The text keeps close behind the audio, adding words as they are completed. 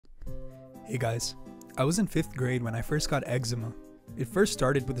Hey guys, I was in 5th grade when I first got eczema. It first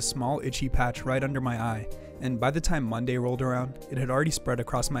started with a small itchy patch right under my eye, and by the time Monday rolled around, it had already spread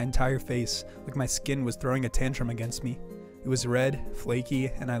across my entire face, like my skin was throwing a tantrum against me. It was red, flaky,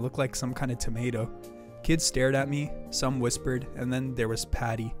 and I looked like some kind of tomato. Kids stared at me, some whispered, and then there was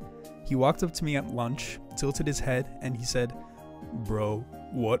Patty. He walked up to me at lunch, tilted his head, and he said, "Bro,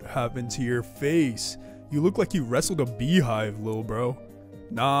 what happened to your face? You look like you wrestled a beehive, lil bro."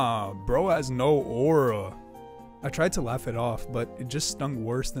 "Nah, bro has no aura." I tried to laugh it off, but it just stung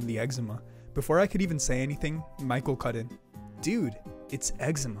worse than the eczema. Before I could even say anything, Michael cut in. "Dude, it's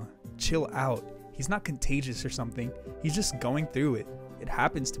eczema. Chill out. He's not contagious or something. He's just going through it. It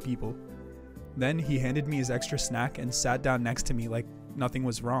happens to people." Then he handed me his extra snack and sat down next to me like nothing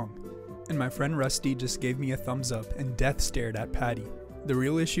was wrong. And my friend Rusty just gave me a thumbs up and death stared at Patty. The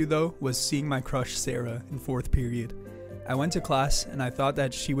real issue though was seeing my crush Sarah in 4th period. I went to class and I thought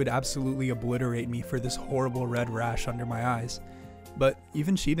that she would absolutely obliterate me for this horrible red rash under my eyes. But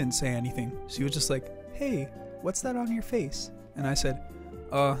even she didn't say anything. She was just like, "Hey, what's that on your face?" And I said,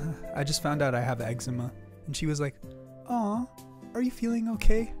 I just found out I have eczema." And she was like, "Aw, are you feeling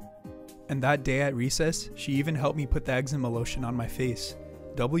okay?" And that day at recess, she even helped me put the eczema lotion on my face.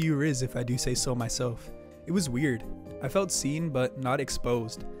 W Riz if I do say so myself. It was weird. I felt seen but not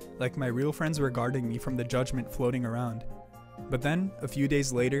exposed, like my real friends were guarding me from the judgment floating around. But then, a few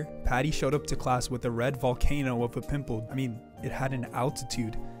days later, Patty showed up to class with a red volcano of a pimple. I mean, it had an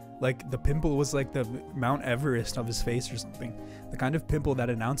altitude. Like, the pimple was like the Mount Everest of his face or something. The kind of pimple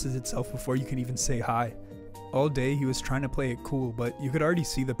that announces itself before you can even say hi. All day he was trying to play it cool, but you could already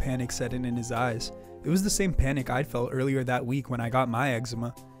see the panic setting in his eyes. It was the same panic I'd felt earlier that week when I got my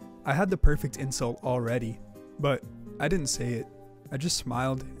eczema. I had the perfect insult already, but I didn't say it. I just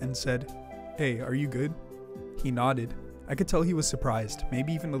smiled and said, "Hey, are you good?" He nodded. I could tell he was surprised,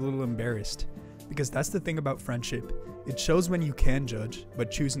 maybe even a little embarrassed. Because that's the thing about friendship. It shows when you can judge,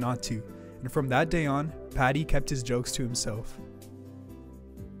 but choose not to. And from that day on, Patty kept his jokes to himself.